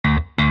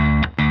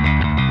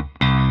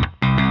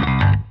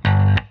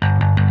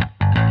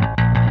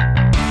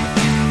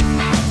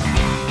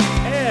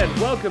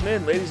Welcome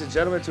in, ladies and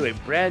gentlemen, to a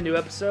brand new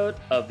episode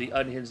of the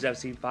Unhinged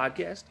FC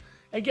podcast.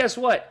 And guess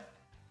what?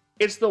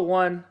 It's the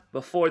one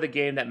before the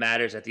game that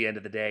matters at the end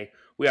of the day.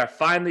 We are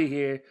finally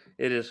here.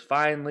 It is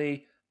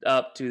finally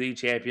up to the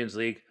Champions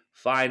League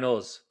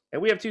finals.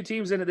 And we have two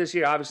teams in it this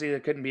year. Obviously, there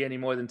couldn't be any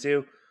more than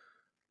two.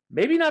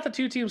 Maybe not the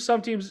two teams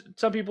some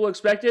people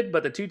expected,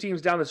 but the two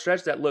teams down the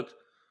stretch that looked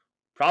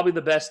probably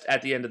the best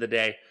at the end of the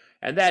day.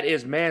 And that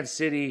is Man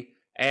City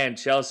and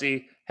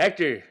Chelsea.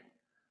 Hector,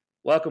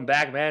 welcome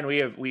back, man. We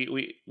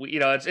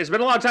it's been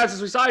a long time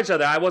since we saw each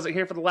other. I wasn't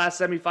here for the last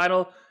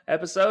semifinal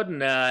episode,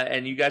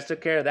 and you guys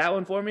took care of that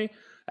one for me.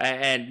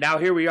 And now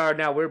here we are.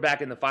 Now we're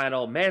back in the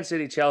final. Man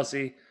City,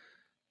 Chelsea.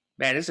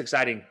 Man, it's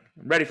exciting.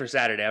 I'm ready for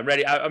Saturday. I'm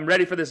ready. I'm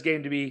ready for this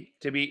game to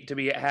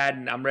be had,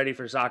 and I'm ready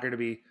for soccer to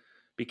be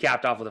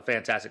capped off with a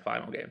fantastic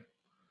final game.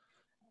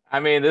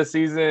 I mean, this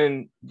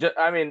season,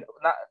 not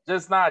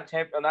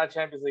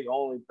Champions League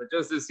only, but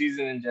just this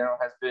season in general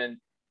has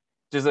been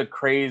just a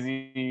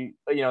crazy,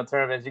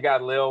 tournament. You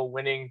got Lille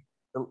winning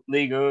the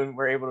Ligue 1.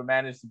 We're able to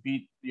manage to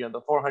beat,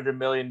 the $400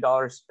 million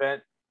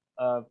spent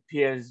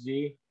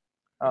PSG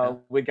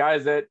with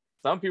guys that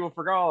some people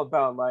forgot all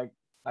about, like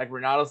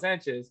Renato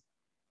Sanchez.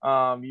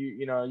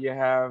 You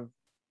have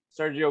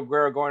Sergio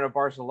Aguero going to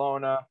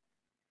Barcelona.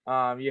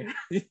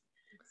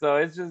 So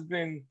it's just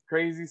been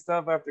crazy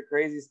stuff after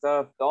crazy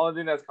stuff. The only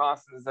thing that's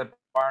constant is that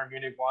Bayern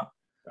Munich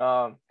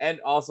won, and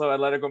also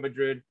Atletico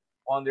Madrid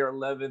won their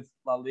 11th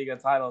La Liga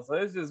title. So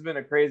it's just been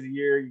a crazy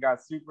year. You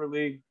got Super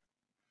League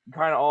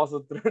kind of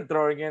also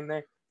throwing in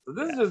there. So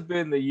this has just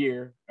been the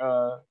year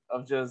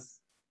of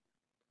just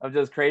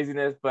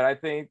craziness. But I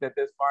think that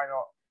this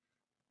final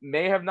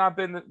may have not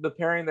been the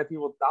pairing that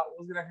people thought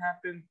was going to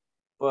happen.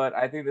 But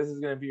I think this is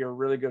going to be a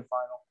really good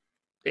final.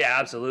 Yeah,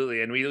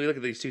 absolutely. And we look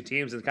at these two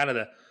teams and kind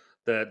of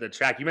the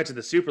track. You mentioned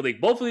the Super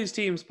League. Both of these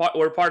teams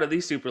were part of the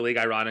Super League,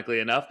 ironically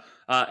enough.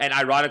 And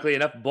ironically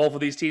enough, both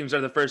of these teams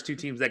are the first two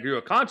teams that grew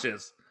a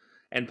conscience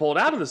and pulled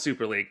out of the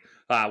Super League,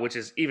 which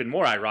is even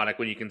more ironic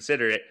when you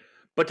consider it.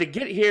 But to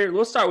get here,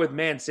 let's start with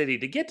Man City.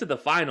 To get to the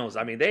finals,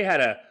 I mean, they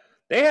had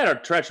a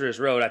treacherous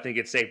road, I think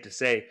it's safe to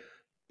say.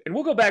 And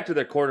we'll go back to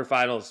their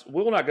quarterfinals.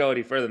 We will not go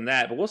any further than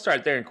that, but we'll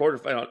start there in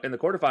the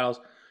quarterfinals.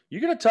 You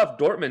get a tough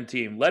Dortmund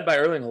team led by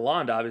Erling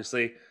Haaland,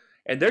 obviously.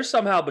 And they're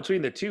somehow,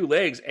 between the two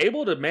legs,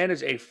 able to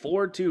manage a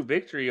 4-2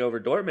 victory over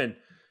Dortmund.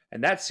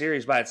 And that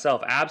series by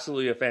itself,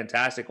 absolutely a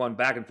fantastic one,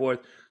 back and forth.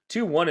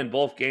 2-1 in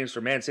both games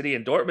for Man City,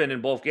 and Dortmund in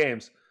both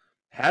games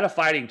had a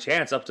fighting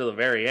chance up to the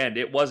very end.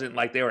 It wasn't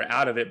like they were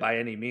out of it by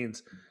any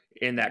means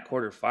in that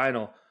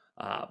quarterfinal.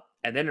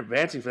 And then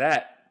advancing for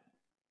that,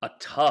 a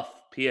tough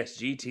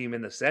PSG team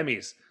in the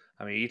semis.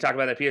 I mean, you talk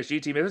about that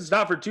PSG team. If it's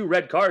not for 2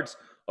 red cards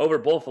over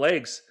both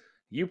legs,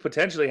 you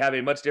potentially have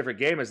a much different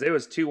game, as there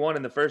was 2-1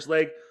 in the first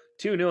leg,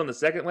 2-0 in the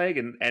second leg,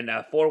 and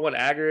 4-1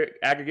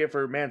 aggregate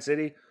for Man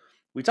City.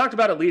 We talked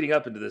about it leading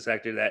up into this,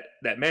 Hector,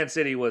 that Man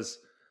City was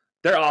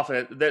their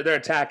offense, their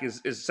attack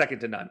is second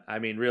to none. I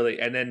mean, really.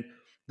 And then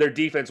their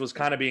defense was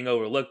kind of being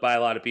overlooked by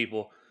a lot of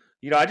people.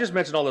 I just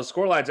mentioned all those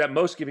scorelines, at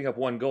most giving up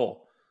 1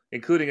 goal,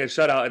 including a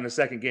shutout in the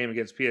second game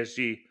against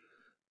PSG.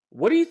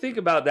 What do you think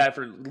about that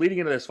for leading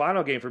into this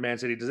final game for Man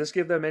City? Does this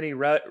give them any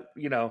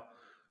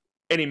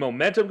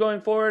momentum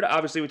going forward?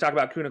 Obviously, we talk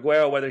about Kun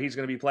Aguero, whether he's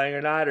going to be playing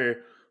or not,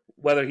 or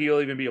whether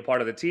he'll even be a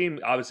part of the team,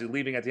 obviously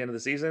leaving at the end of the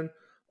season.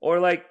 Or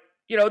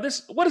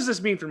what does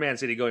this mean for Man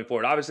City going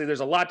forward? Obviously, there's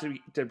a lot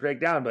to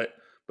break down, but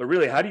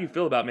really, how do you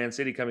feel about Man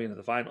City coming into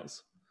the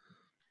finals?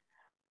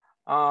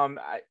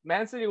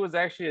 Man City was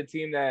actually a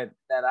team that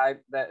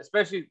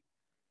especially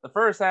the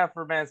first half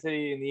for Man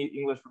City in the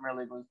English Premier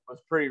League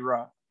was pretty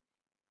rough.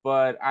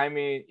 But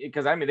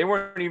because they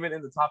weren't even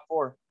in the top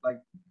 4.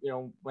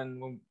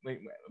 When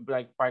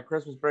by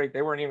Christmas break,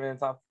 they weren't even in the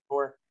top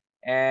 4.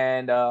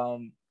 And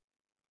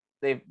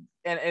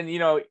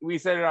we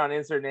said it on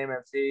Insert Name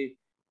FC.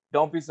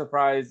 Don't be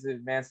surprised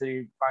if Man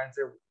City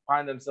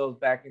find themselves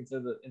back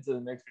into the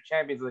mix for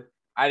Champions League.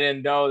 I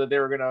didn't know that they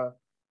were gonna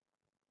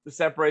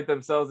separate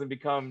themselves and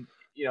become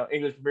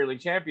English Premier League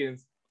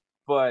champions.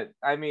 But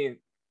I mean,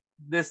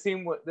 this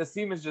team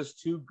is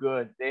just too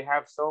good. They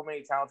have so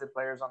many talented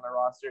players on their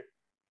roster.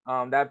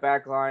 That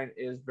back line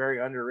is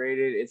very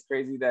underrated. It's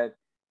crazy that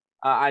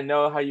I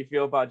know how you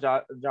feel about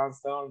John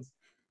Stones,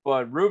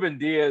 but Ruben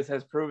Diaz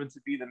has proven to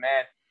be the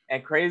man.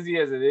 And crazy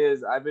as it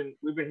is,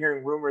 we've been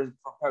hearing rumors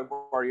from Pep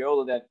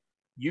Guardiola that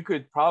you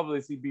could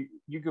possibly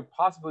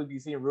be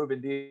seeing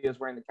Ruben Diaz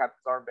wearing the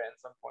captain's armband at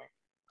some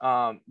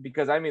point.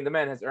 Because the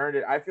man has earned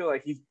it. I feel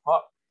like he's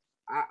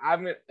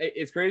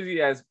it's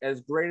crazy as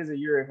great as a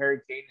year Harry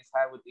Kane has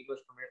had with the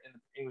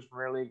English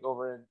Premier League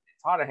over in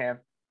Tottenham.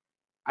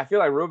 I feel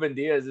like Ruben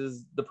Diaz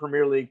is the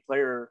Premier League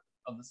player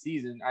of the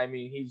season. I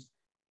mean,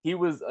 he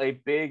was a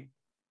big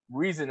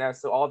reason as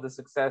to all the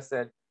success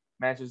that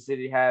Manchester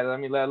City had.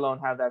 Let alone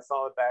have that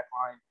solid back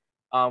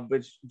line,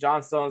 which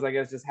John Stones, I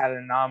guess, just had an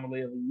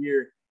anomaly of a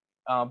year.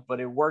 But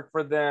it worked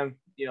for them.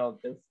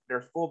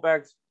 Their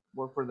fullbacks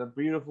work for them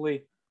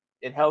beautifully.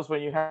 It helps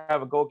when you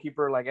have a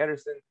goalkeeper like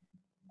Ederson.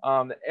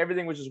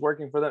 Everything was just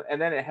working for them.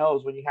 And then it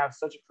helps when you have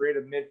such a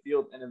creative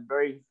midfield and a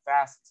very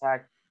fast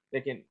attack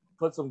that can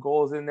put some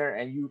goals in there,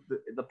 and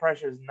the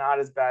pressure is not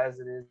as bad as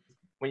it is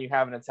when you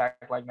have an attack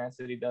like Man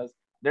City does.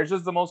 They're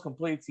just the most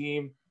complete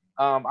team.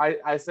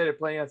 I said it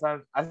plenty of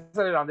times. I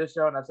said it on this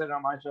show, and I've said it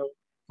on my show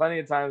plenty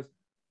of times.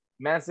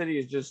 Man City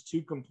is just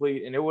too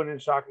complete, and it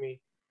wouldn't shock me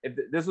if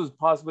this was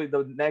possibly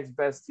the next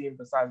best team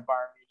besides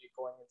Bayern Munich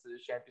going into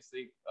the Champions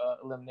League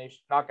elimination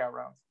knockout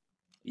rounds.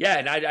 Yeah,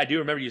 and I do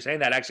remember you saying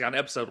that actually on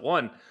episode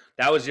 1.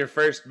 That was your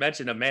first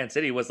mention of Man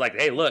City, was like,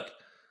 hey, look,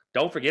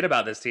 don't forget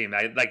about this team.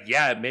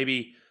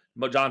 Maybe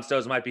John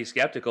Stones might be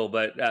skeptical,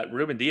 but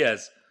Ruben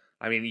Diaz,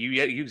 I mean, you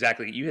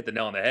hit the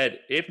nail on the head.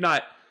 If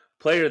not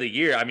player of the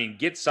year, I mean,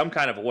 get some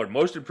kind of award.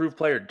 Most improved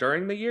player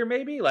during the year,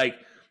 maybe? Like,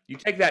 you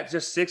take that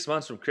just 6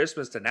 months from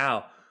Christmas to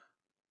now,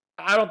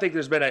 I don't think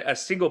there's been a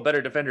single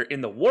better defender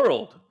in the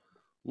world,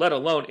 let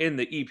alone in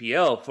the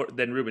EPL,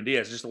 than Ruben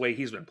Diaz, just the way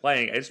he's been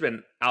playing. It's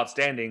been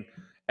outstanding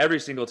every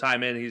single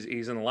time he's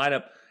in the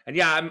lineup. And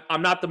yeah,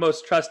 I'm not the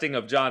most trusting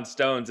of John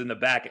Stones in the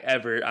back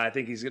ever. I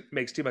think he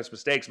makes too much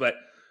mistakes. But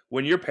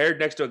when you're paired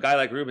next to a guy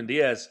like Ruben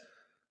Diaz,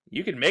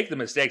 you can make the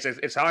mistakes.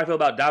 It's how I feel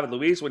about David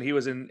Luiz when he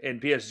was in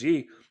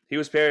PSG. He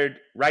was paired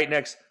right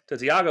next to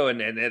Thiago,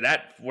 and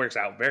that works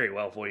out very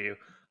well for you.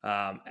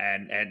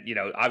 And you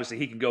know, obviously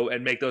he can go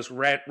and make those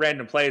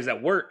random plays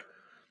that work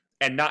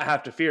and not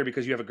have to fear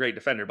because you have a great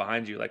defender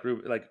behind you, like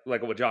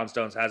what John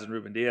Stones has in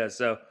Ruben Diaz.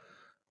 So,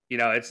 you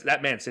know, it's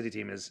that Man City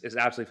team is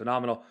absolutely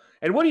phenomenal.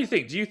 And what do you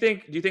think? Do you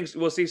think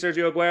we'll see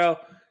Sergio Aguero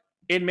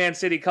in Man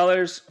City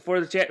colors for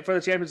the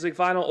Champions League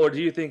final, or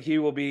do you think he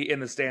will be in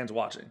the stands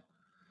watching?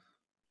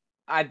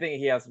 I think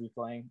he has to be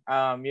playing.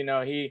 You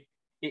know, he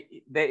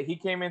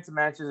came into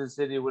Manchester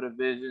City with a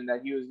vision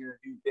that he was going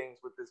to do things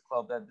with this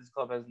club that this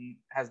club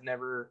has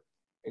never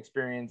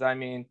experienced. I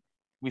mean,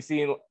 we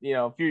seen, you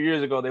know, a few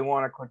years ago they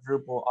won a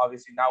quadruple,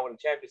 obviously not with a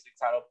Champions League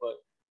title,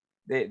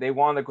 but they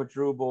won the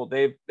quadruple.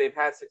 They've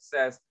had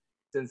success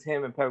since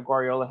him and Pep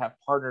Guardiola have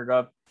partnered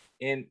up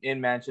in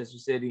Manchester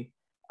City.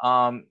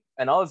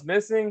 And all it's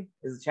missing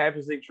is a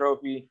Champions League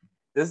trophy.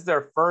 This is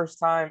their first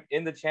time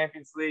in the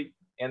Champions League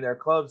in their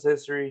club's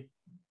history.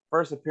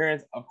 First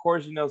appearance. Of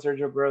course, you know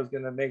Sergio Aguero is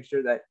going to make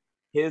sure that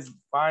his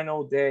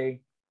final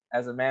day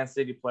as a Man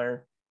City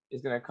player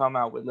is going to come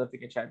out with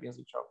lifting a Champions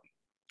League trophy.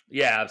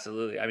 Yeah,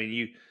 absolutely. I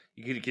mean,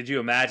 could you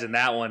imagine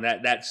that one,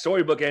 that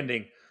storybook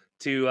ending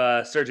to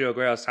Sergio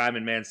Aguero's time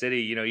in Man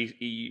City? You know,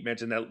 you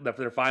mentioned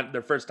that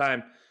their first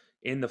time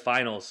in the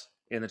finals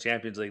in the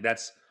Champions League.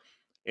 That's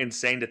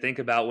insane to think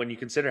about when you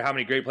consider how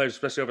many great players,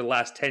 especially over the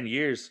last 10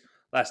 years,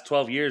 last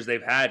 12 years,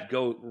 they've had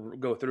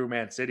go through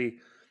Man City.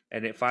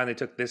 And it finally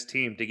took this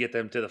team to get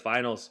them to the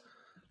finals.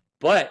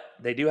 But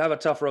they do have a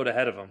tough road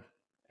ahead of them.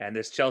 And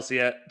this Chelsea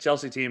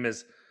team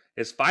is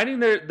finding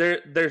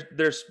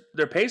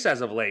their pace as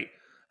of late.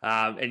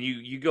 And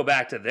you go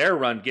back to their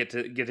run, get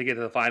to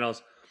the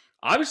finals.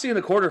 Obviously in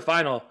the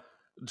quarterfinal,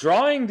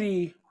 drawing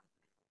the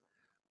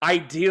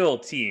ideal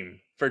team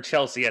for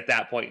Chelsea at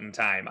that point in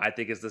time, I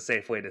think is the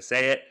safe way to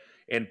say it,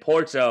 in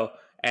Porto,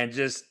 and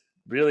just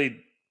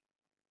really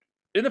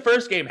in the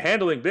first game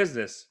handling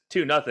business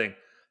 2-0.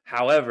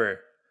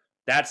 However,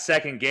 that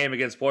second game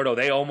against Porto,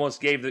 they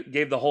almost gave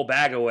the whole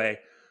bag away,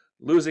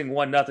 losing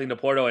 1-0 to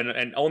Porto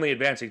and only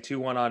advancing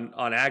 2-1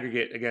 on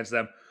aggregate against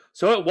them.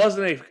 So it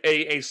wasn't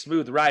a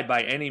smooth ride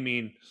by any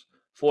means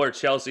for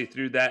Chelsea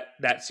through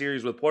that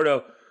series with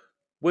Porto,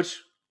 which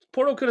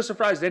Porto could have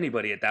surprised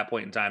anybody at that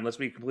point in time. Let's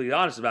be completely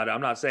honest about it.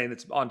 I'm not saying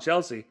it's on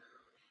Chelsea.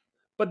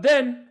 But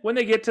then when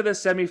they get to the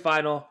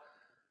semifinal,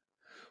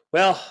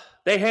 well,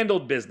 they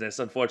handled business,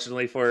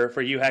 unfortunately,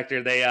 for you,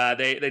 Hector.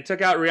 They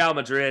took out Real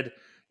Madrid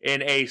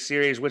in a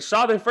series which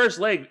saw their first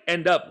leg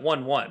end up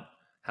 1-1.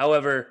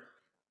 However,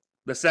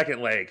 the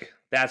second leg,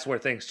 that's where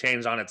things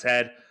changed on its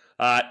head.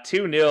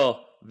 2-0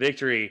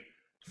 victory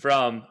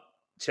from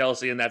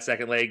Chelsea in that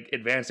second leg,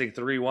 advancing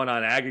 3-1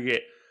 on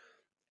aggregate.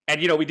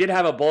 And, you know, we did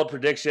have a bold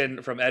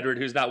prediction from Edward,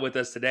 who's not with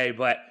us today,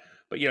 but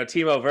you know,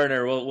 Timo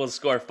Werner will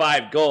score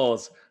 5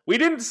 goals. We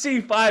didn't see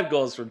 5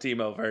 goals from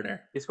Timo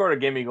Werner. He scored a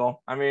gimme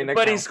goal. I mean,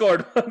 but he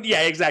scored.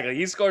 Yeah, exactly.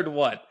 He scored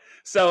 1.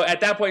 So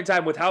at that point in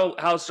time, with how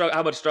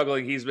much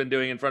struggling he's been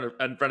doing in front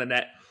of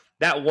net,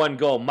 that 1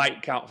 goal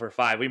might count for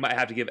 5. We might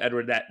have to give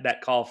Edward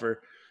that call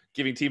for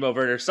giving Timo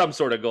Werner some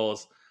sort of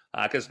goals,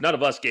 because none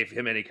of us gave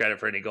him any credit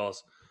for any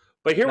goals.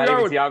 But here not we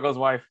are with Thiago's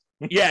wife.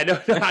 Yeah,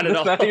 no, not at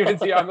all. Not even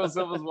Thiago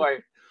Silva's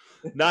wife.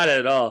 Not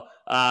at all.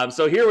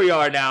 So here we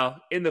are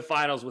now in the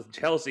finals with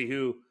Chelsea,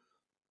 who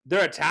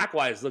their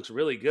attack-wise looks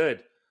really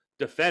good.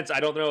 Defense,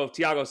 I don't know if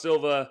Thiago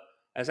Silva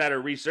has had a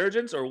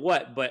resurgence or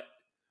what, but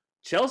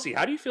Chelsea,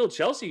 how do you feel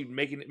Chelsea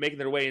making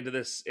their way into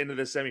this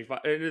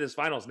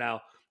finals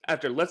now?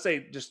 After let's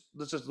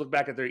just look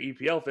back at their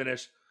EPL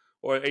finish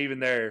or even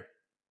their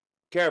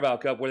Carabao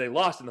Cup where they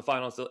lost in the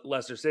finals to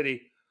Leicester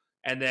City,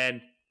 and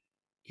then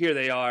here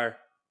they are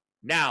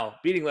now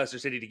beating Leicester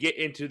City to get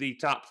into the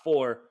top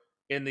 4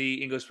 in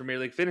the English Premier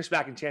League, finish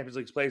back in Champions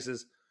League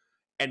places,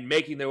 and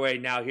making their way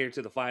now here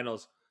to the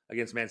finals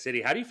against Man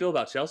City. How do you feel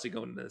about Chelsea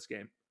going into this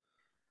game?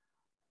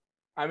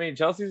 I mean,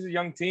 Chelsea's a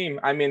young team.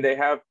 I mean, they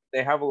have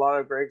a lot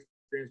of great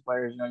experienced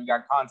players. You know, you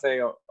got Conte,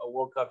 a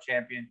World Cup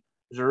champion,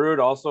 Giroud,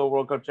 also a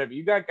World Cup champion.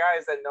 You got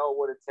guys that know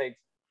what it takes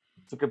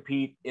to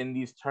compete in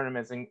these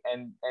tournaments and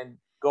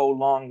go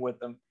long with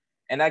them,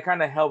 and that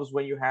kind of helps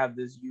when you have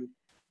this youth.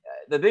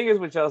 The thing is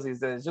with Chelsea is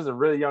that it's just a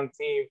really young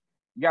team.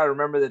 You got to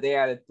remember that they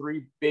added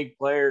three big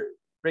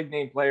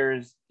name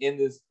players in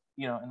this,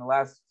 in the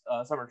last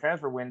summer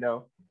transfer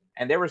window,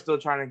 and they were still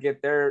trying to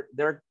get their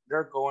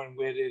going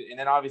with it. And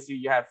then obviously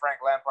you had Frank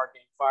Lampard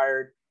getting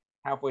fired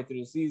halfway through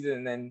the season,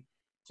 and then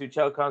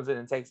Tuchel comes in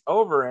and takes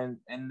over, and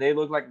they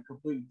look like a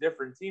completely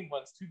different team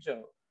once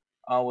Tuchel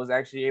was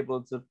actually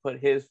able to put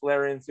his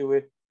flair into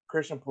it.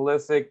 Christian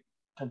Pulisic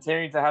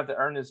continuing to have to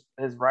earn his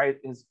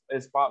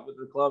spot with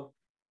the club,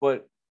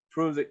 but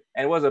proves it,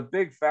 and it was a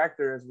big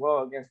factor as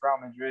well against Real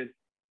Madrid.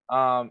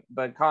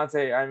 But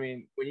Conte, I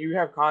mean, when you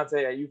have Conte,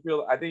 I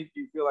think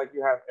you feel like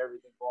you have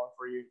everything going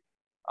for you.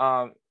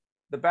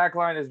 The back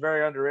line is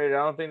very underrated.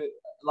 I don't think that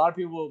a lot of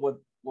people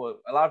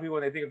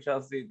when they think of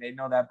Chelsea, they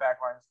know that back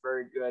line is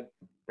very good.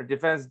 Their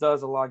defense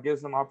does a lot,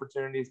 gives them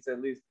opportunities to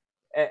at least,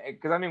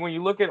 because I mean, when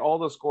you look at all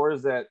the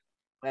scores that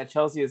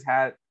Chelsea has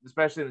had,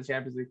 especially in the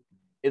Champions League,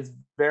 it's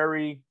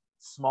very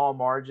small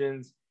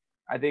margins.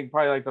 I think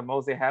probably like the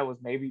most they had was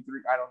maybe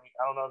three. I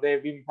don't know if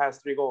they've even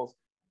passed 3 goals.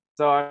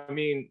 So I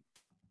mean,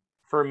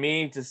 for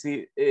me to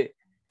see it,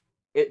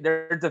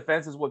 their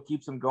defense is what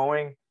keeps them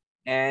going,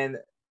 and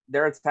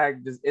their attack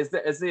is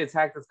the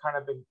attack that's kind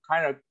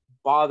of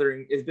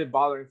bothering. It's been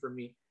bothering for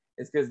me.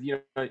 It's because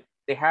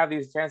they have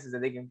these chances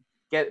that they can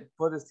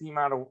put this team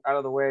out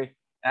of the way.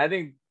 And I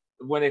think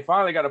when they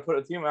finally got to put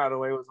a team out of the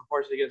way was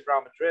unfortunately against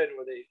Real Madrid,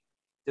 where they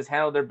just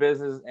handled their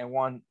business and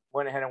went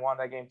ahead and won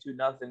that game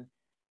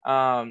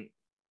 2-0.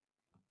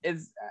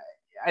 It's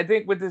I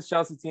think with this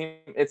Chelsea team,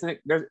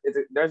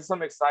 there's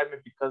some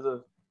excitement because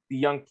of the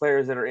young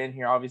players that are in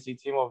here. Obviously,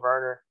 Timo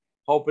Werner,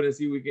 hoping to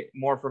see we get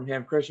more from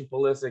him. Christian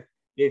Pulisic,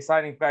 the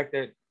exciting fact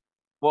that,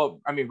 well,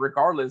 I mean,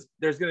 regardless,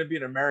 there's going to be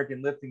an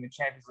American lifting the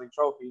Champions League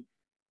trophy.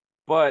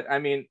 But I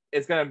mean,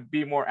 it's going to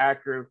be more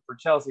accurate for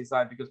Chelsea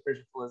side because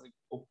Christian Pulisic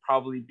will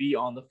probably be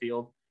on the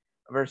field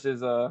versus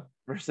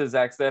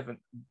Zach Steffen,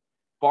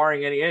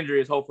 barring any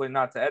injuries. Hopefully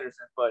not to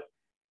Ederson, but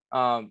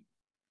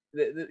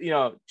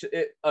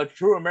a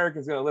true American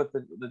is going to lift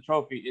the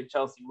trophy if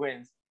Chelsea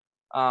wins.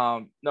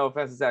 No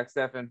offense to Zach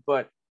Steffen,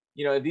 but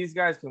if these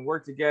guys can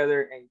work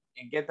together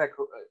and get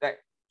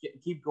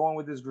keep going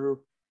with this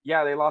group.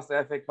 Yeah, they lost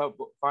the FA Cup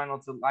final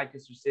to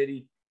Leicester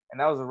City, and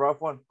that was a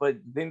rough one. But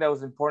the thing that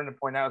was important to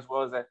point out as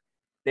well is that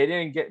they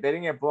didn't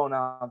get blown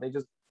out.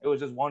 It was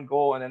just 1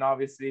 goal, and then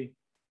obviously,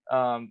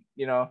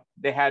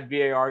 they had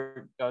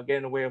VAR get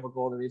in the way of a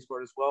goal that they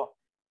scored as well.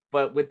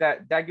 But with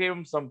that gave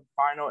them some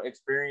final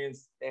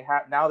experience.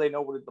 Now they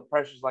know what the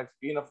pressure's like to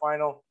be in a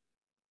final.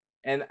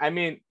 And I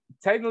mean,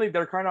 technically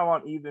they're kind of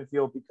on even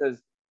field because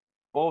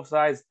both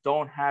sides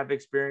don't have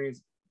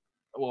experience.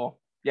 Well,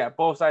 yeah,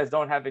 both sides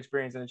don't have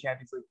experience in the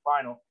Champions League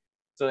final.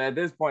 So at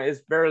this point,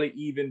 it's barely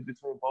even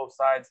between both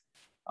sides.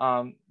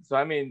 So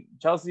I mean,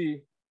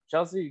 Chelsea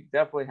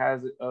definitely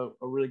has a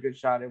really good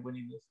shot at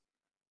winning this.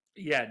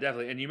 Yeah,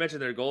 definitely. And you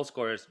mentioned their goal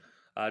scorers.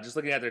 Just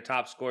looking at their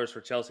top scores for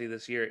Chelsea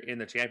this year in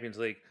the Champions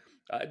League,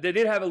 they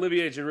did have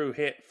Olivier Giroud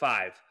hit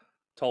 5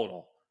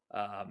 total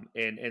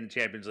in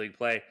Champions League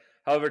play.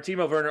 However,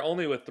 Timo Werner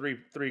only with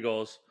three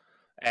goals,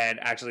 and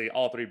actually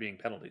all 3 being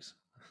penalties.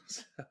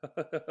 So,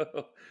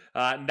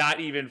 not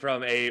even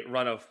from a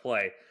run of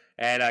play.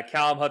 And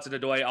Callum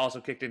Hudson-Odoi also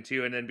kicked in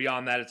 2, and then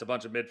beyond that, it's a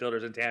bunch of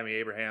midfielders and Tammy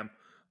Abraham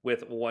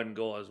with 1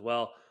 goal as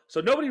well.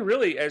 So nobody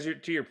really,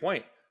 to your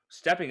point,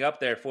 stepping up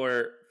there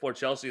for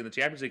Chelsea in the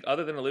Champions League,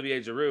 other than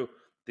Olivier Giroud,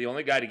 the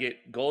only guy to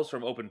get goals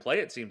from open play,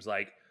 it seems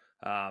like,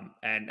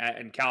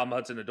 and Callum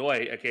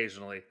Hudson-Odoi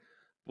occasionally.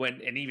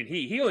 And even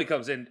he only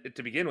comes in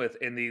to begin with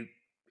in the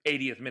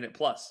 80th minute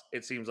plus,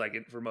 it seems like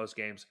for most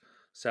games.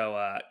 So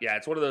yeah,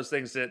 it's one of those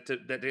things that's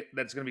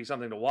going to be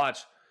something to watch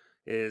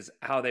is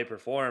how they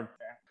perform.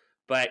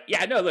 But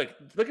yeah, no,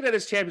 looking at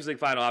this Champions League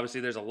final,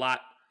 obviously there's a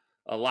lot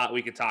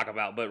we could talk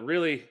about, but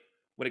really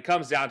when it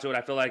comes down to it,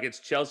 I feel like it's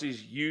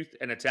Chelsea's youth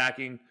and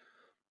attacking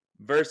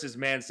versus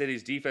Man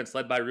City's defense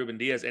led by Ruben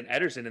Diaz and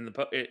Ederson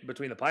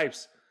between the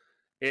pipes.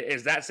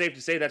 Is that safe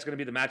to say that's going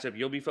to be the matchup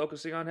you'll be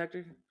focusing on,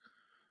 Hector?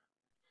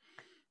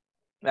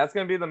 That's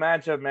going to be the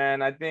matchup,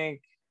 man. I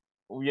think,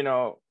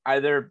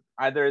 either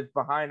it's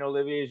behind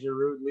Olivier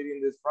Giroud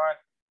leading this front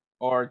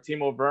or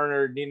Timo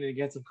Werner needing to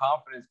get some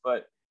confidence.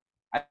 But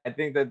I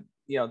think that,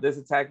 this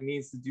attack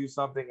needs to do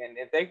something. And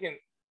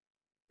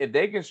if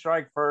they can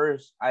strike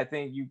first, I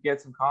think you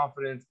get some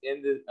confidence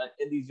in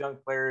these young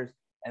players,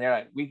 and they're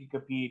like, we can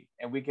compete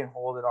and we can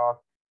hold it off.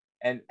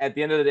 And at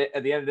the end of the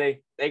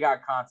day, they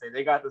got Conte.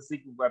 They got the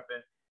secret weapon.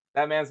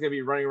 That man's gonna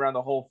be running around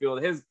the whole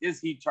field. His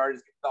heat chart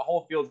the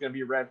whole field's gonna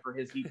be red for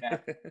his heat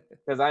map.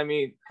 Because I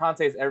mean,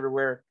 Conte's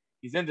everywhere.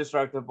 He's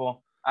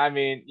indestructible. I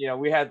mean,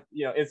 we had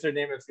insert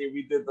name FC.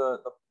 We did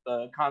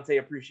the Conte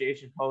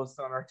appreciation post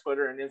on our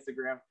Twitter and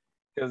Instagram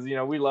because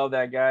we love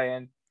that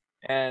guy.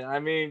 And I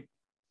mean,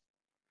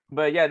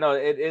 But yeah, no,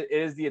 it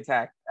is the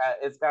attack.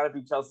 It's got to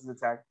be Chelsea's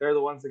attack. They're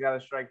the ones that got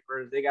to strike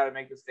first. They got to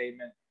make the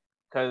statement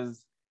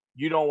because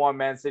you don't want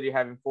Man City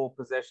having full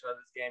possession of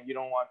this game. You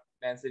don't want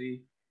Man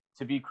City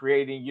to be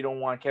creating. You don't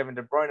want Kevin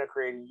De Bruyne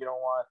creating. You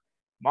don't want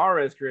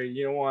Mahrez creating.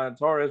 You don't want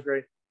Torres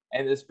creating.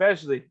 And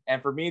especially,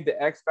 and for me,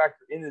 the X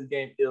factor in this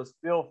game is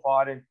Phil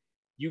Foden.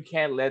 You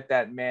can't let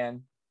that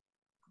man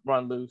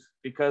run loose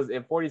because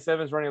if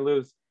 47 is running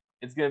loose,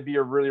 it's going to be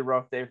a really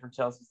rough day for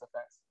Chelsea's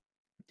defense.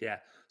 Yeah.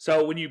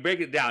 So when you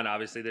break it down,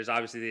 obviously there's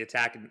obviously the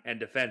attack and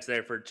defense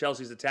there for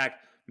Chelsea's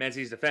attack, Man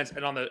City's defense,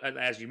 and on the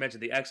as you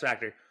mentioned the X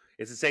factor.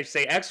 It's safe to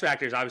say X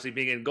factor is obviously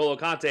being N'Golo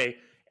Kante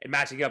and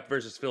matching up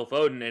versus Phil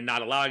Foden and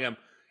not allowing him.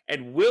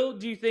 And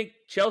do you think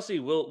Chelsea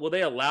will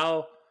they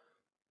allow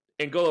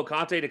N'Golo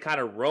Kante to kind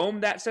of roam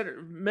that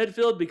center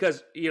midfield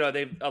because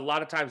they've a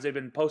lot of times they've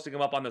been posting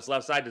him up on this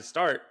left side to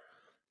start,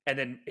 and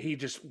then he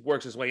just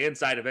works his way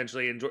inside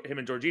eventually, and him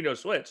and Jorginho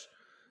switch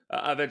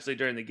eventually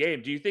during the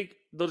game. Do you think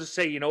they'll just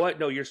say, you know what,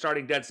 no, you're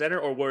starting dead center,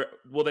 or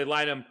will they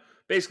line him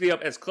basically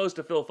up as close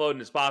to Phil Foden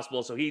as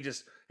possible so he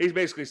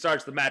basically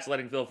starts the match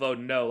letting Phil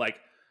Foden know, like,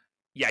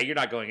 yeah, you're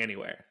not going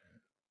anywhere?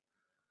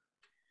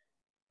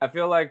 I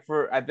feel like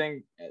I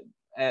think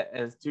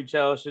as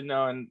Tuchel should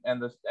know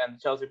and the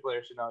Chelsea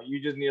players should know,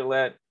 you just need to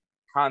let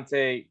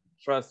Conte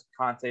trust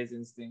Conte's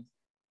instincts.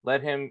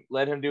 Let him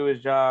do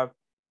his job.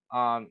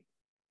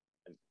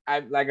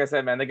 Like I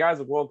said, man, the guy's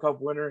a World Cup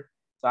winner.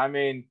 So I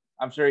mean,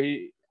 I'm sure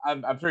he's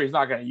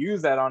not going to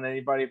use that on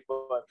anybody,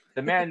 but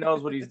the man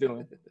knows what he's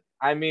doing.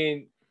 I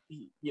mean,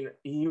 he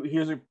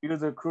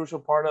was a crucial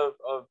part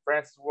of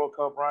France's World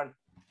Cup run.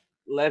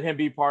 Let him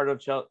be part of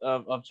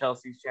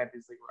Chelsea's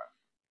Champions League run.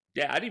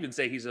 Yeah, I'd even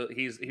say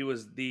he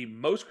was the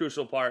most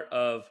crucial part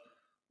of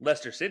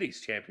Leicester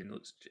City's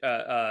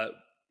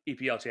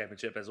EPL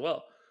championship as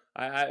well.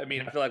 I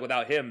mean, I feel like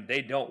without him,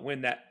 they don't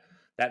win that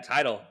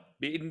title.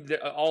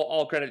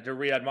 All credit to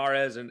Riyad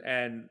Mahrez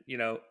and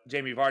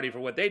Jamie Vardy for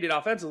what they did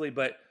offensively,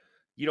 but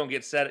you don't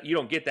get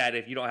that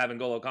if you don't have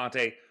N'Golo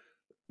Kante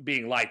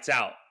being lights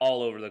out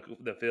all over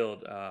the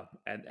field.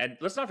 And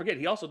let's not forget,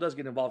 he also does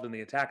get involved in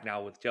the attack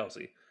now with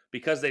Chelsea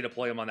because they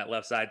deploy him on that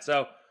left side.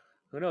 So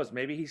who knows?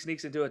 Maybe he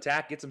sneaks into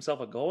attack, gets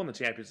himself a goal in the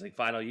Champions League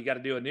final. You got to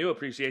do a new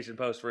appreciation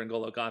post for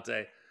N'Golo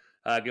Kante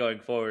going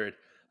forward.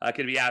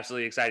 Could be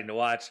absolutely exciting to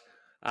watch.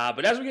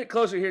 But as we get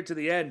closer here to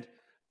the end,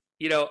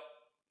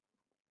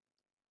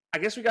 I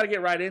guess we got to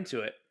get right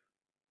into it.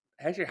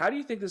 Hector, how do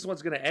you think this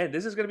one's going to end?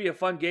 This is going to be a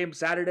fun game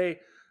Saturday,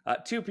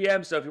 2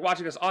 p.m. So if you're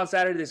watching us on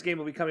Saturday, this game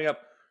will be coming up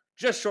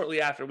just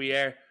shortly after we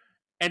air.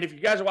 And if you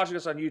guys are watching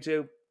us on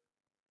YouTube,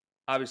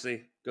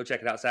 obviously go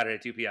check it out Saturday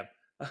at 2 p.m.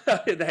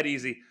 That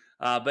easy.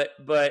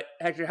 But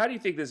Hector, how do you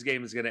think this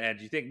game is going to end?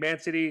 Do you think Man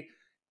City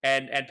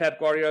and Pep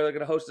Guardiola are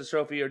going to host this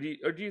trophy, or do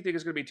you think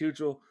it's going to be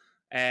Tuchel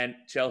and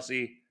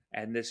Chelsea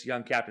and this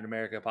young Captain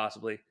America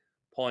possibly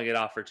pulling it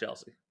off for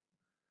Chelsea?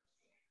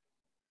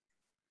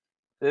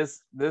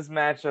 This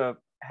matchup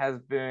has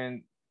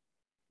been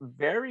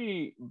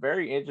very,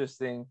 very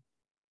interesting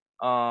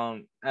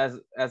as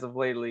of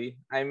lately.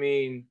 I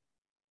mean,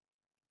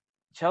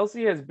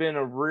 Chelsea has been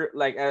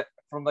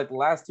from the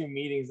last two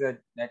meetings that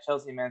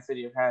Chelsea and Man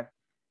City have had,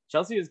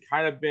 Chelsea has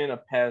kind of been a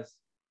pest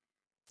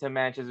to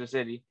Manchester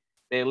City.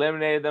 They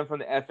eliminated them from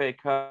the FA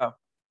Cup.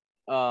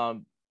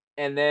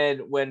 And then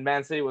when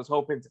Man City was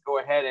hoping to go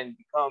ahead and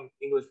become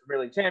English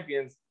Premier League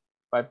champions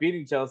by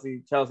beating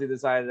Chelsea, Chelsea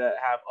decided to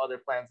have other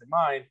plans in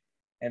mind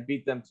and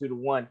beat them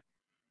 2-1.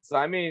 So,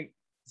 I mean,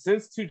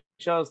 since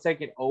Tuchel has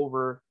taken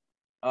over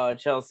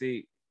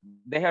Chelsea,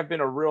 they have been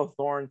a real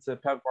thorn to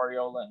Pep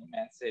Guardiola and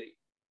Man City.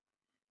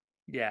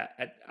 Yeah,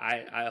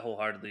 I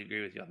wholeheartedly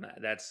agree with you on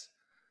that.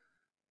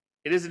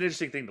 It is an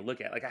interesting thing to look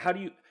at. Like,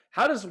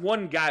 how does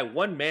one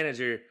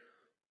manager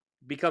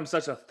become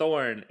such a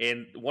thorn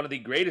in one of the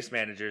greatest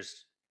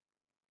managers'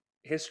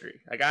 history?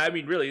 Like, I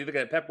mean, really, you look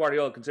at Pep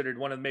Guardiola, considered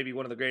maybe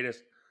one of the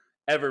greatest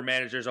ever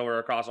managers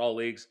across all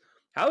leagues.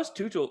 How has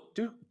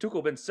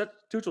Tuchel been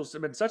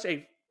such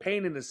a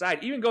pain in the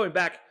side, even going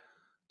back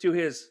to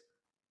his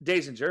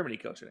days in Germany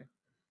coaching?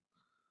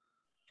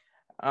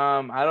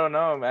 I don't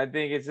know. I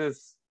think it's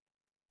just,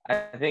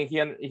 I think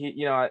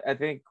I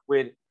think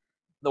with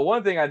the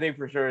one thing I think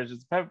for sure is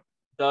just Pep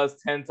does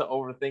tend to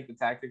overthink the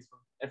tactics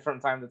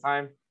from time to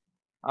time.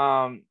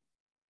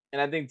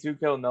 And I think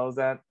Tuchel knows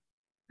that.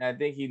 And I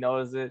think he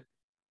knows it.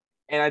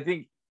 And I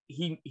think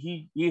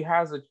he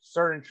has a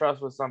certain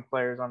trust with some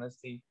players on his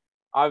team.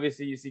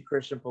 Obviously, you see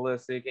Christian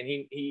Pulisic, and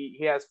he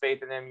has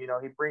faith in him. He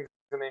brings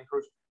him in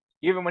crucial.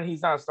 Even when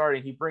he's not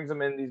starting, he brings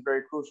him in these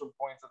very crucial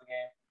points of the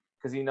game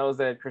because he knows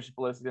that Christian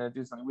Pulisic is going to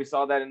do something. We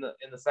saw that in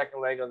the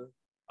second leg of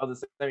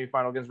the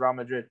semifinal against Real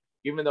Madrid.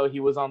 Even though he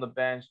was on the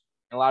bench,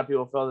 and a lot of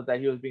people felt that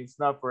he was being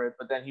snubbed for it,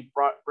 but then he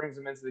brings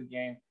him into the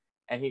game,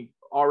 and he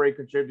already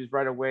contributes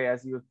right away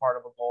as he was part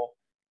of a goal.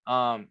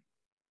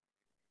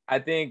 I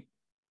think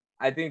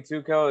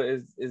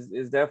Tuchel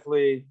is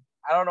definitely,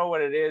 I don't know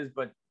what it is,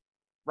 but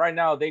right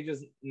now they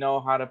just know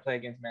how to play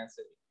against Man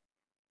City.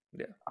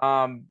 Yeah.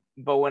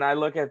 But when I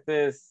look at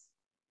this,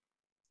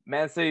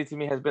 Man City to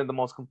me has been the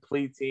most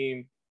complete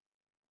team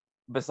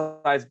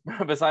besides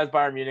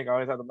Bayern Munich, I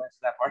always have to mention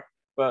that part.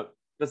 But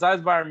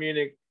besides Bayern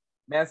Munich,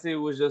 Man City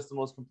was just the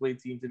most complete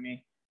team to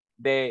me.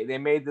 They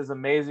made this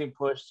amazing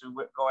push to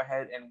go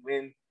ahead and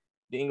win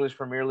the English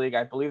Premier League.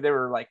 I believe they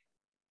were like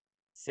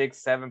 6,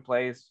 7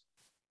 plays,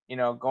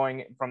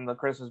 going from the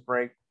Christmas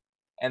break,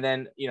 and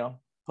then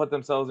put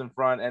themselves in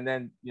front, and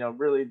then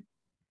really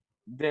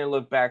didn't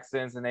look back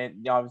since. And they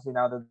obviously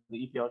now they're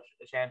the EPL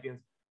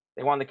champions.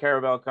 They won the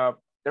Carabao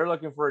Cup. They're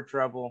looking for a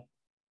treble.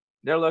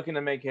 They're looking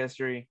to make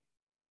history.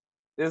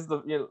 This is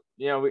the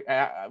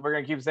we're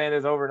gonna keep saying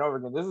this over and over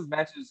again. This is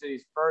Manchester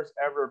City's first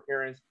ever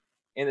appearance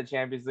in the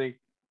Champions League.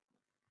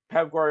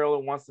 Pep Guardiola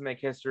wants to make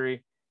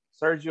history.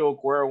 Sergio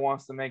Aguero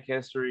wants to make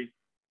history.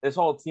 This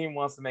whole team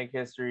wants to make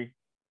history.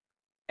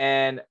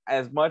 And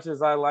as much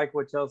as I like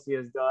what Chelsea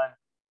has done,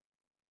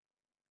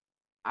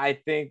 I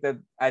think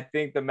the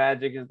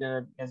magic is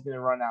gonna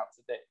run out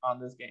today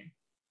on this game,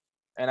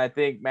 and I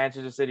think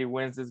Manchester City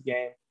wins this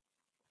game.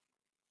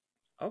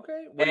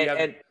 Okay,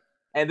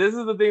 and this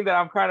is the thing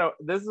that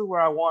this is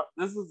where I want.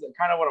 This is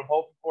kind of what I'm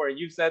hoping for. And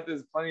you've said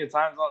this plenty of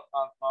times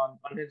on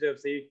Unhinged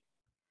FC.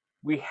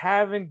 We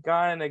haven't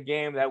gotten a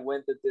game that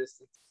went the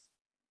distance.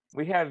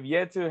 We have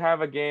yet to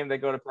have a game that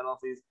go to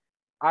penalties.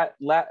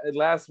 Last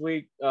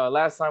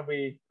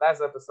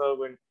episode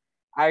when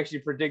I actually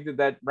predicted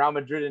that Real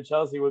Madrid and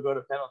Chelsea would go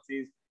to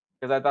penalties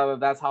because I thought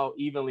that's how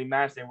evenly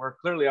matched they were.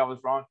 Clearly, I was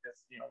wrong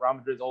because Real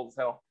Madrid's old as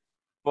hell.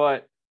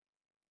 But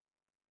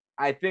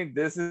I think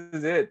this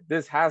is it.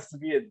 This has to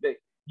be it.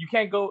 You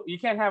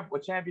can't have a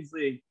Champions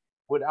League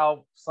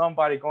without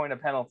somebody going to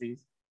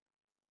penalties.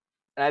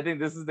 And I think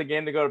this is the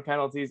game to go to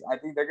penalties. I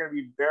think they're going to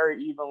be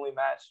very evenly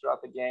matched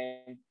throughout the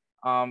game.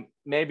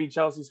 Maybe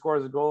Chelsea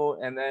scores a goal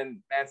and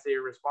then Man City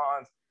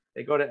responds.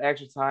 They go to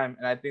extra time,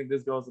 and I think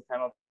this goes to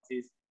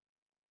penalties.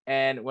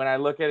 And when I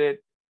look at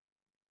it,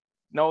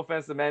 no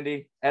offense to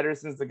Mendy,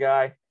 Ederson's the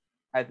guy.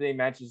 I think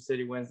Manchester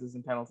City wins this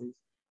in penalties.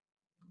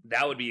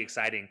 That would be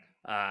exciting.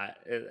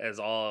 As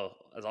all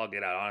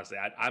get out. Honestly,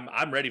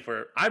 I'm ready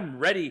for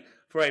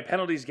a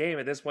penalties game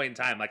at this point in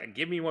time. Like,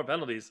 give me more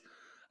penalties.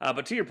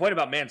 But to your point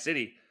about Man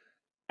City,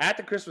 at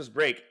the Christmas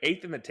break,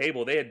 8th in the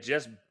table, they had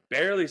just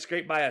barely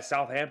scraped by a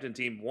Southampton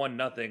team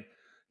 1-0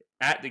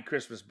 at the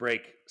Christmas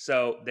break.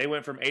 So they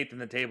went from 8th in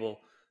the table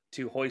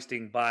to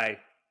hoisting by,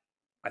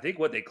 I think,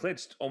 what they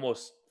clinched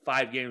almost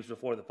 5 games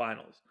before the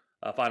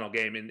final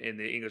game in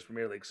the English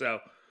Premier League. So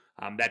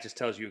that just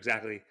tells you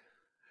exactly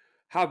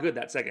how good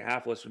that second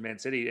half was for Man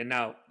City. And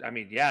now, I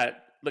mean, yeah,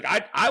 look,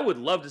 I would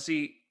love to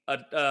see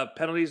a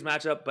penalties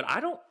matchup, but I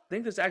don't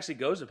think this actually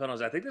goes to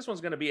penalties. I think this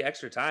one's going to be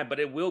extra time, but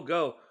it will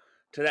go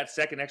to that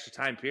second extra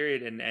time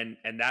period,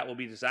 and that will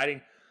be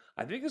deciding.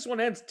 I think this one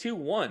ends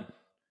 2-1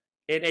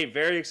 in a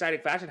very exciting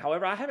fashion.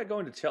 However, I have it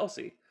going to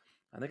Chelsea.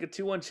 I think a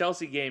 2-1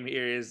 Chelsea game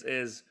here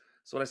is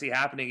what I see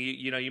happening.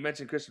 You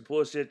mentioned Christian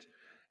Pulisic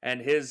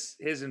and his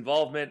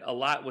involvement a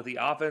lot with the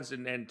offense,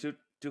 and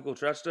Tuchel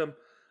trusts him.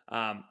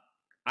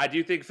 I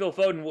do think Phil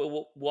Foden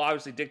will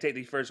obviously dictate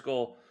the first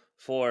goal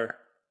for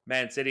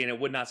Man City, and it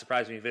would not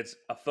surprise me if it's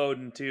a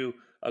Foden to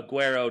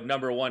Aguero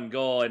number 1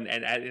 goal, and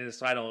in his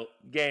final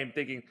game,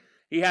 thinking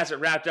he has it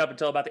wrapped up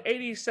until about the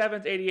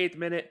 87th, 88th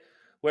minute,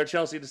 where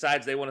Chelsea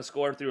decides they want to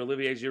score through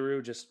Olivier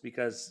Giroud just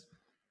because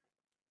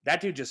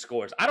that dude just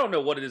scores. I don't know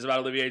what it is about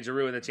Olivier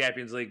Giroud in the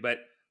Champions League, but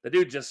the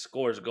dude just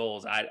scores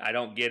goals. I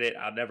don't get it.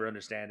 I'll never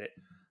understand it.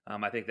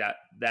 I think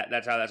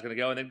that's how that's going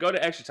to go, and then go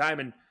to extra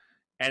time,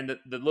 and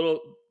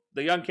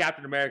the young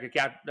Captain America,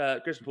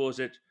 Christian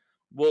Pulisic,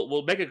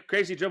 will make a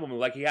crazy dribble move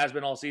like he has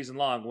been all season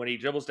long. When he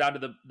dribbles down to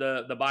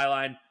the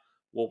byline,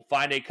 will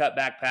find a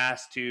cutback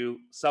pass to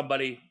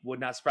somebody.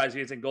 Would not surprise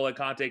me if it's N'Golo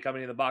Kante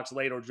coming in the box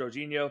late, or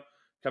Jorginho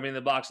coming in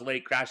the box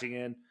late, crashing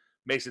in.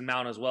 Mason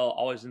Mount as well,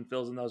 always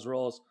fills in those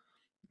roles,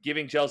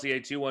 giving Chelsea a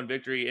 2-1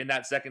 victory in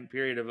that second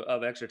period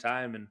of extra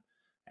time,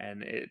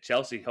 and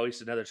Chelsea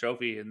hoists another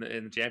trophy in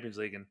the Champions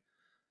League. And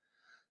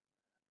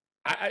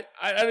I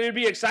it'd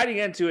be exciting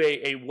end to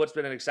a what's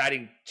been an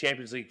exciting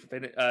Champions League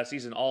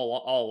season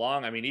all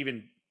along. I mean,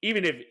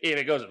 even if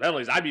it goes to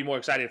penalties, I'd be more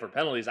excited for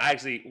penalties. I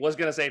actually was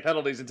gonna say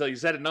penalties until you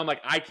said it, and I'm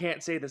like, I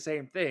can't say the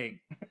same thing.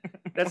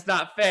 That's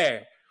not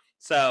fair.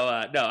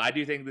 So no, I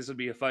do think this will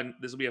be a fun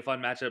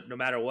matchup no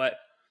matter what.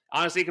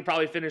 Honestly, it could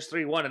probably finish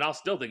 3-1, and I'll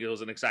still think it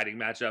was an exciting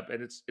matchup.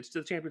 And it's to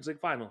the Champions League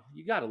final.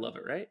 You gotta love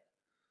it, right?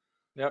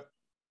 Yep.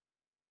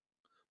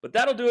 But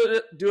that'll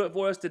do it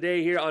for us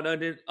today here on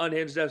Unhinged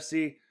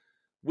FC.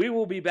 We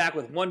will be back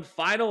with one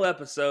final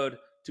episode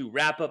to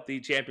wrap up the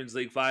Champions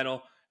League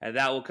final, and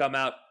that will come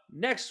out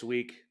next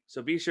week.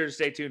 So be sure to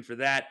stay tuned for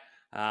that.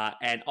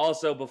 And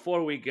also,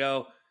 before we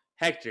go,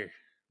 Hector,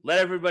 let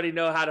everybody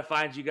know how to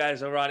find you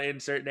guys over on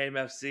Insert Name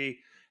FC,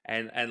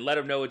 and let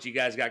them know what you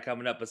guys got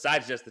coming up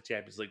besides just the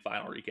Champions League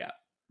final recap.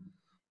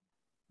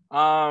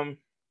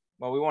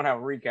 Well, we won't have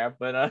a recap,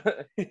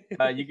 but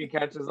you can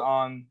catch us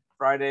on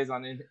Fridays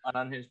on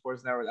Unhinged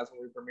Sports Network. That's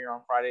when we premiere on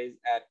Fridays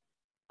at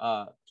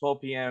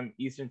 12 p.m.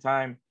 Eastern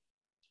time.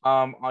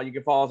 You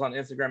can follow us on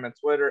Instagram and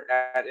Twitter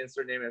at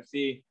Insert Name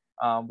FC.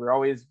 We're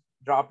always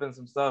drop in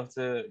some stuff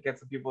to get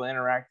some people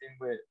interacting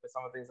with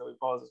some of the things that we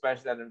post,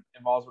 especially that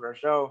involves with our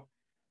show.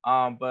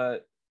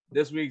 But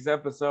this week's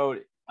episode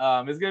is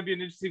going to be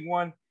an interesting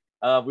one.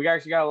 We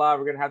actually got a lot.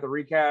 We're going to have to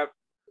recap.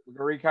 We're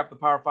going to recap the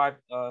Power 5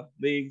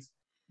 leagues.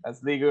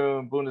 That's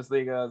Liga,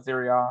 Bundesliga,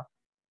 Serie A,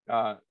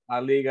 La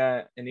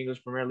Liga, and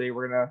English Premier League.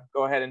 We're going to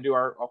go ahead and do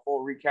our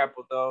full recap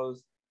with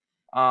those.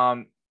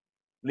 Liga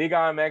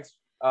MX,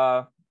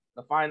 the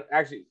final.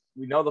 Actually,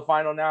 we know the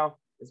final now.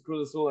 It's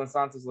Cruz Azul and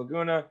Santos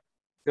Laguna.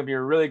 It's going to be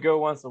a really good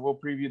one, so we'll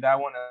preview that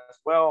one as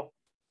well.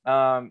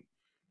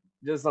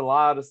 Just a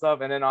lot of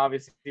stuff. And then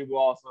obviously we'll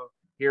also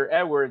hear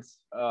Edward's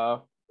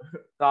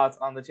thoughts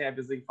on the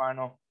Champions League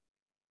final.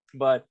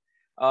 But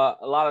a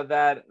lot of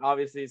that,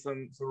 obviously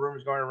some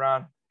rumors going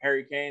around.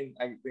 Harry Kane,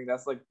 I think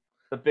that's like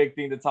the big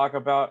thing to talk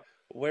about.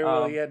 Where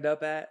will he end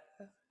up at?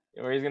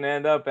 Where he's going to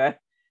end up at.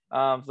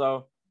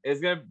 So it's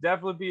going to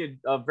definitely be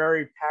a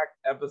very packed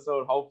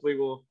episode. Hopefully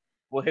we'll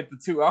hit the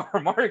 2-hour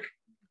mark.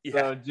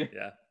 Yeah.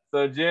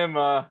 So Jim,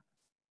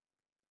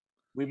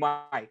 we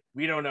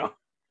don't know.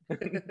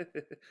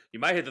 You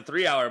might hit the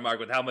 3-hour mark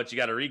with how much you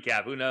got to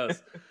recap. Who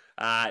knows?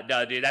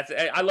 No, dude,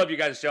 I love you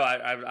guys' show.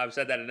 I've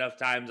said that enough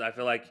times. I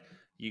feel like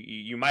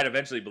you might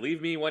eventually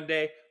believe me one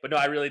day, but no,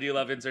 I really do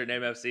love Insert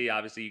Name FC.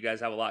 Obviously, you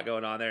guys have a lot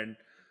going on there, and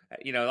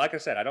like I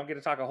said, I don't get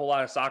to talk a whole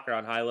lot of soccer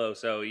on High Low,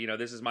 so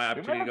this is my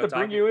opportunity to go talk.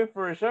 Bring you in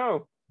for a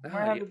show. We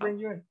might have to bring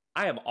you in.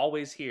 I am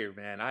always here,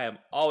 man. I am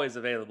always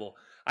available.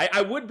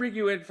 I would bring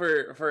you in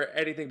for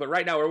anything, but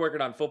right now we're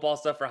working on football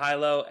stuff for High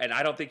Low, and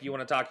I don't think you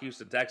want to talk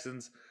Houston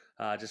Texans,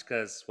 just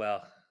because,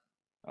 well,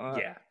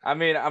 yeah. I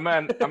mean, I'm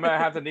gonna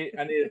have to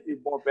I need a few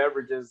more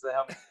beverages to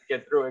help me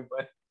get through it,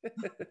 but.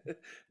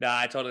 No,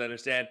 I totally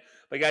understand.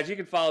 But guys, you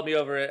can follow me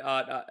over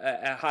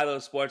at High Low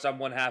Sports. I'm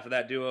one half of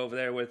that duo over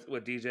there with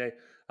DJ.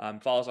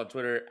 Follow us on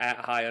Twitter at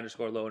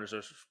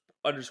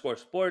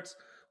 @high_low_sports.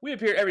 We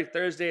appear every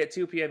Thursday at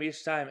 2 p.m.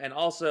 each time, and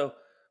also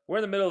we're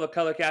in the middle of a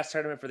ColorCast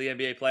tournament for the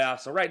NBA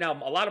playoffs. So right now,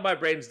 a lot of my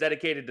brain's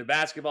dedicated to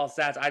basketball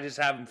stats. I just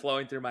have them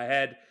flowing through my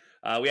head.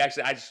 I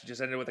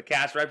just ended with a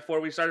cast right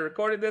before we started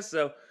recording this.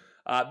 So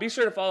be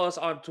sure to follow us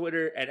on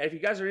Twitter. And if you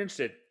guys are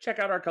interested, check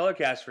out our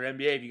ColorCast for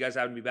NBA if you guys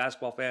happen to be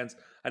basketball fans.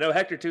 I know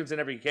Hector tunes in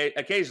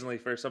occasionally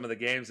for some of the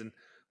games, and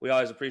we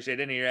always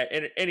appreciate any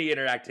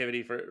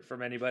interactivity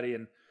from anybody.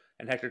 And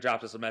Hector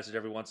drops us a message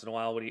every once in a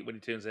while when he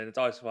tunes in. It's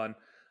always fun.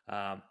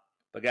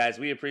 But guys,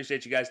 we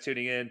appreciate you guys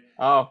tuning in.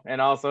 Oh,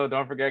 and also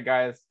don't forget,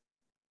 guys,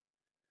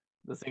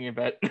 the singing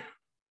bet.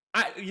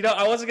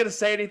 I wasn't going to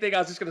say anything. I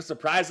was just going to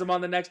surprise them on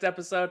the next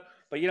episode.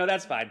 But,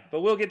 that's fine. But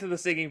we'll get to the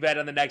singing bet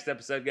on the next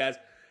episode, guys.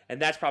 And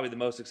that's probably the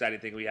most exciting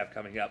thing we have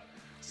coming up.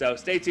 So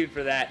stay tuned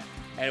for that.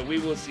 And we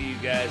will see you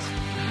guys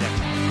next time.